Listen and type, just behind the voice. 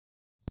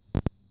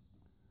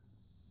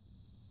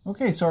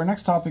Okay, so our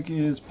next topic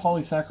is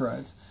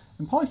polysaccharides.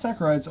 And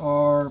polysaccharides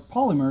are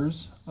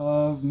polymers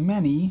of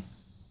many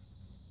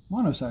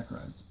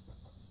monosaccharides.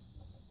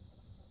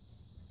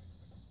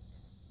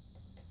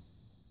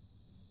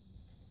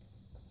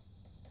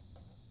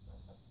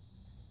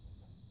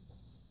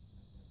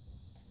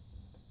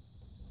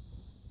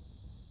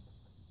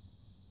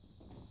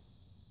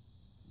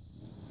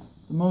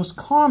 The most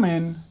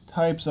common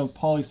types of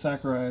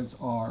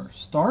polysaccharides are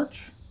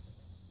starch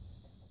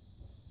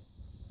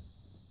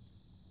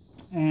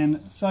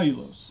and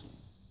cellulose.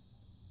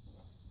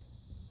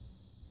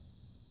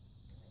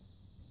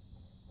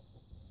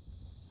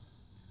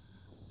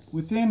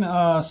 Within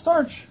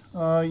starch,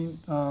 there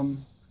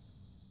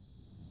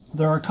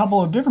are a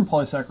couple of different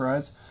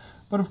polysaccharides,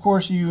 but of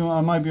course you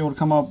might be able to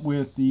come up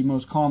with the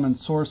most common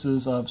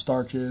sources of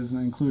starches,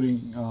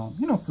 including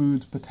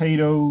foods,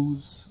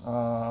 potatoes,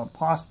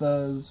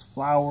 pastas,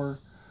 flour,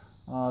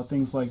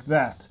 things like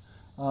that.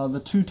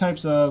 The two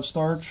types of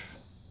starch,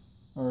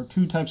 or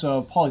two types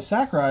of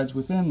polysaccharides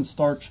within the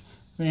starch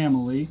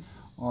family,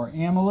 are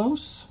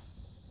amylose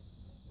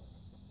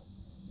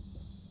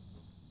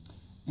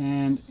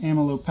and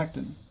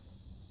amylopectin.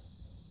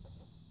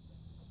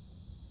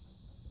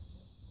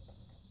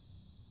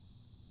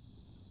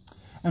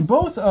 And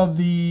both of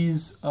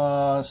these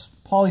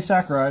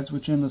polysaccharides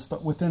within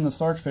the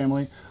starch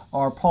family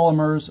are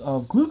polymers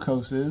of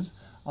glucoses.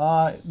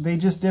 They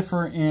just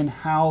differ in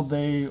how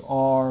they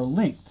are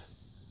linked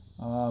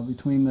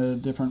between the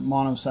different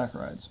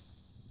monosaccharides.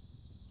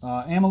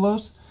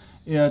 Amylose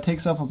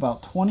takes up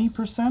about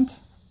 20%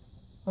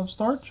 of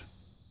starch.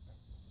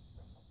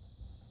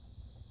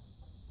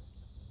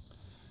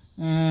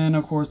 And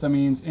of course that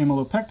means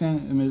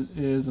amylopectin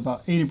is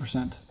about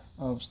 80%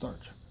 of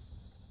starch.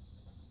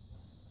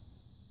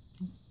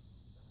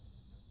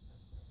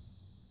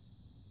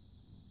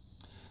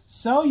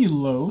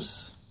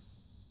 Cellulose,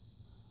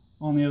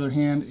 on the other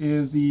hand,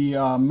 is the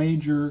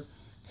major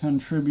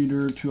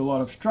contributor to a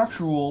lot of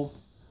structural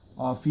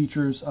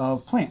features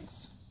of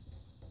plants.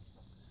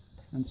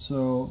 And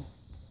so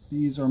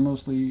these are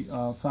mostly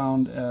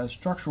found as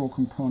structural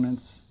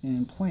components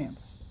in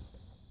plants.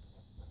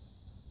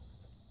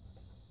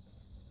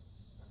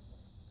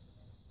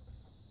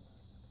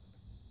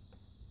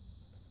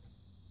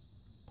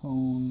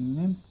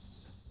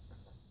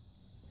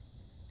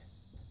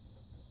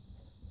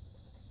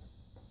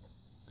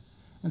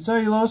 And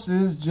cellulose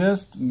is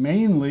just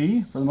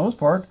mainly, for the most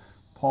part,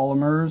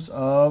 polymers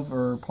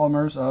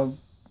of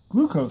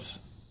glucose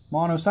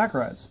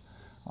monosaccharides.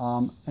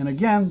 And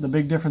again, the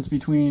big difference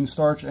between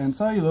starch and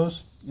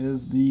cellulose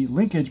is the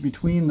linkage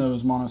between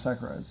those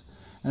monosaccharides.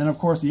 And of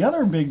course, the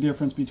other big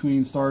difference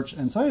between starch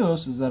and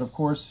cellulose is that, of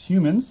course,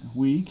 humans,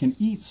 we can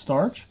eat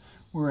starch,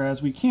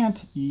 whereas we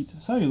can't eat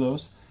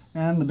cellulose.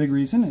 And the big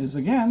reason is,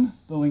 again,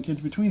 the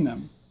linkage between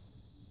them.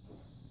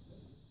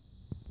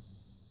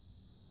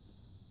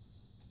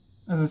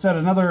 As I said,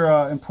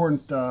 another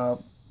important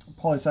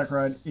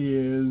polysaccharide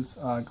is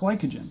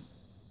glycogen.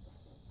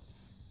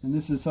 And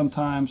this is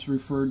sometimes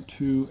referred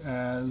to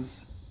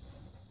as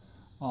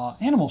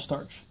animal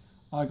starch.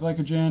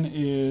 Glycogen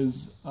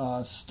is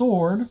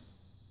stored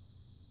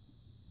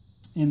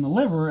in the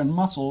liver and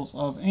muscles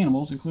of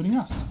animals, including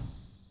us.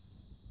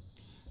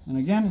 And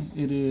again,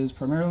 it is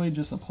primarily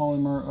just a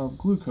polymer of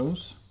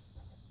glucose.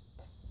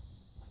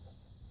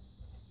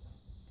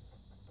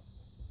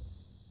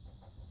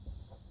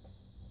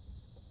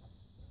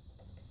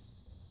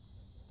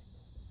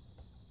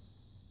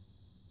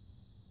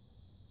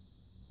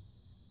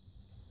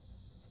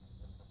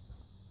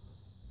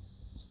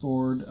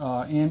 Stored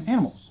in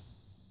animals.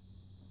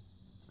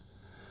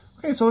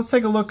 Okay, so let's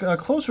take a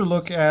closer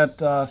look at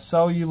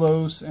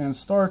cellulose and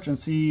starch and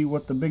see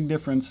what the big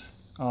difference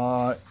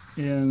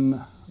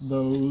in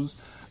those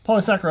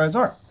polysaccharides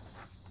are.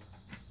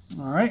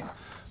 All right,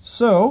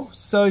 so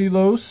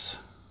cellulose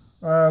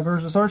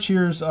versus starch.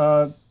 Here's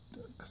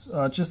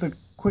just a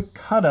quick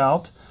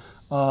cutout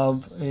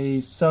of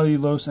a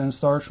cellulose and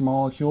starch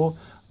molecule.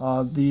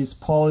 These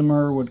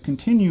polymer would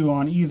continue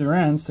on either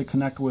ends to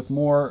connect with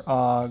more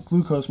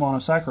glucose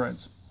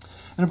monosaccharides.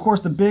 And of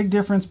course, the big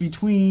difference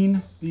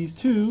between these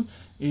two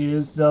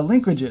is the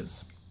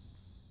linkages.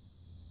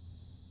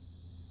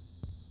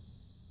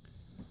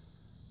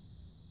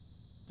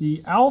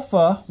 The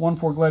alpha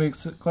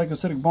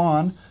 1,4-glycosidic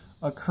bond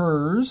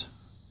occurs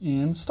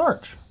in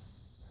starch.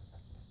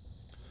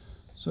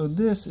 So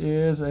this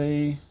is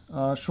a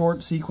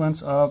short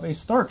sequence of a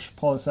starch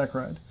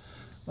polysaccharide.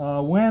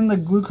 When the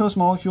glucose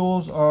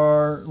molecules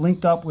are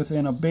linked up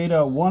within a beta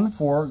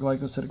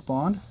 1,4-glycosidic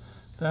bond,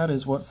 that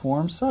is what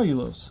forms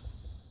cellulose.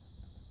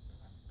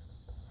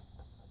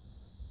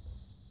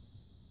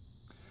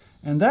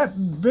 And that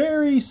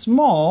very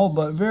small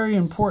but very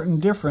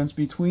important difference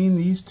between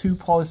these two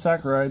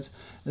polysaccharides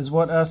is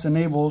what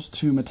enables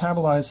to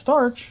metabolize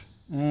starch,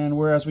 and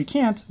whereas we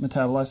can't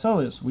metabolize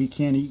cellulose. We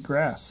can't eat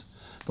grass,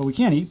 but we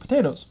can eat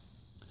potatoes.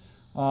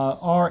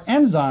 Our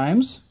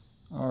enzymes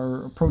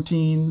are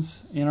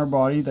proteins in our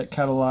body that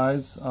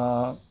catalyze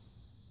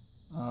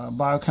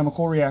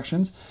biochemical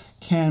reactions,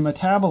 can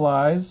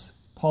metabolize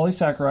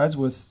polysaccharides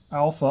with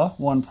alpha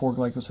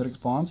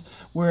 1,4-glycosidic bonds,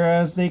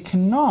 whereas they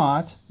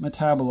cannot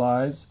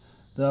metabolize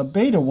the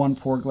beta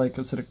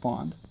 1,4-glycosidic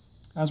bond.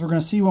 As we're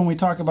going to see when we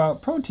talk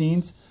about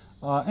proteins,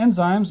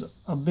 enzymes,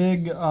 a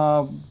big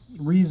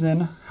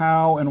reason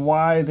how and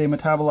why they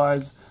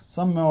metabolize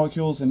some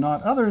molecules and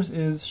not others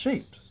is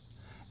shape.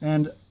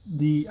 And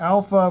the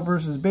alpha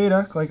versus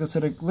beta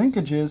glycosidic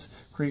linkages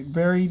create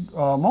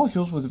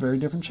molecules with very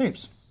different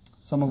shapes,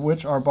 some of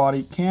which our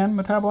body can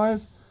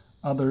metabolize,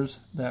 others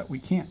that we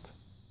can't.